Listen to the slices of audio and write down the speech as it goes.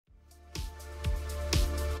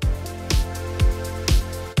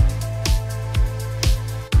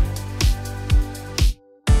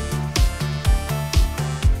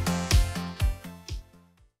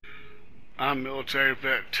I'm Military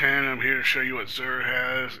Vet 10. I'm here to show you what Xur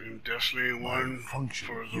has in Destiny 1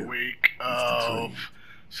 for the week of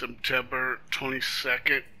September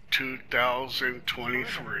 22nd,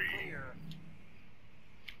 2023.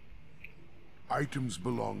 Items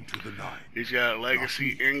belong to the Nine. He's got a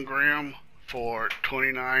Legacy Engram for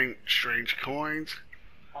 29 strange coins.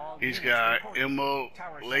 He's got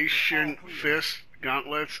Immolation Fist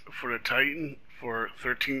Gauntlets for the Titan for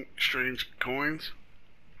 13 strange coins.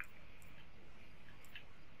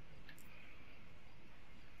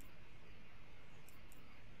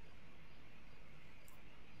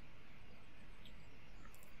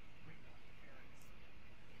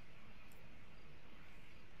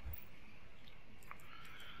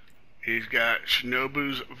 He's got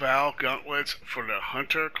Shinobu's Vow Gauntlets for the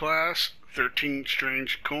Hunter class, 13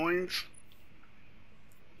 strange coins.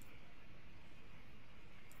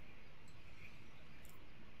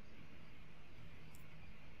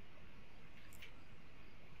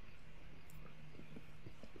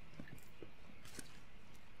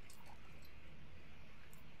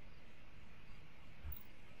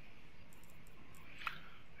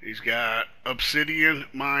 He's got Obsidian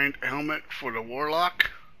Mind Helmet for the Warlock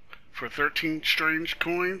for 13 strange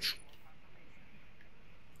coins.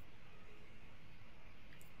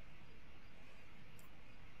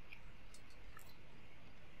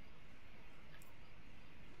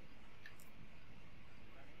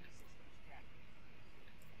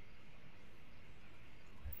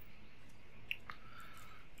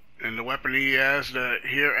 And the weapon he has, the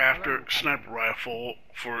Hereafter Sniper Rifle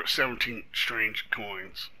for 17 strange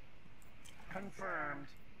coins. Confirmed.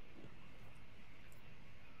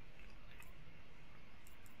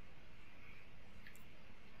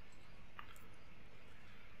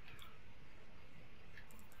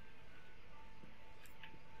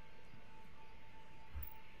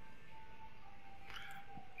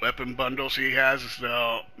 Weapon bundles he has is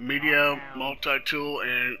the Medium Multi-Tool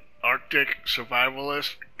and Arctic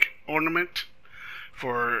Survivalist Ornament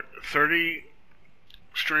for 30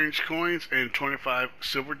 strange coins and 25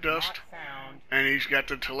 silver dust. And he's got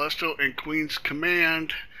the Telesto and Queen's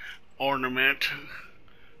Command Ornament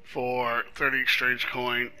for 30 strange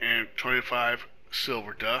coin and 25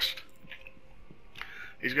 silver dust.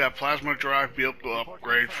 He's got Plasma Drive Vehicle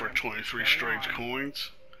Upgrade for 23 strange coins.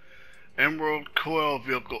 Emerald Coil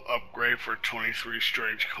Vehicle Upgrade for 23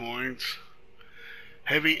 strange coins.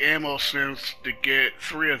 Heavy Ammo Synths, to get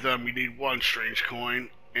 3 of them you need 1 strange coin,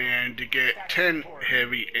 and to get 10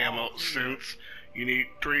 Heavy Ammo Synths you need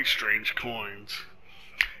 3 strange coins.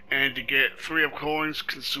 And to get 3 of coins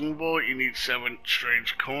consumable you need 7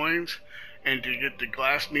 strange coins. And to get the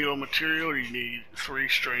Glass Needle material you need 3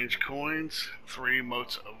 strange coins, 3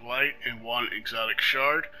 Motes of Light, and 1 Exotic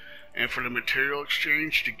Shard. And for the material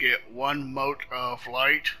exchange, to get 1 Mote of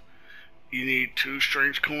Light, you need 2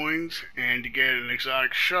 strange coins, and to get an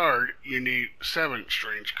Exotic Shard, you need 7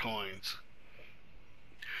 strange coins.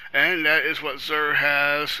 And that is what Xur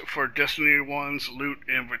has for Destiny 1's loot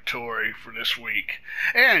inventory for this week.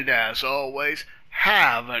 And as always,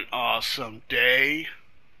 have an awesome day.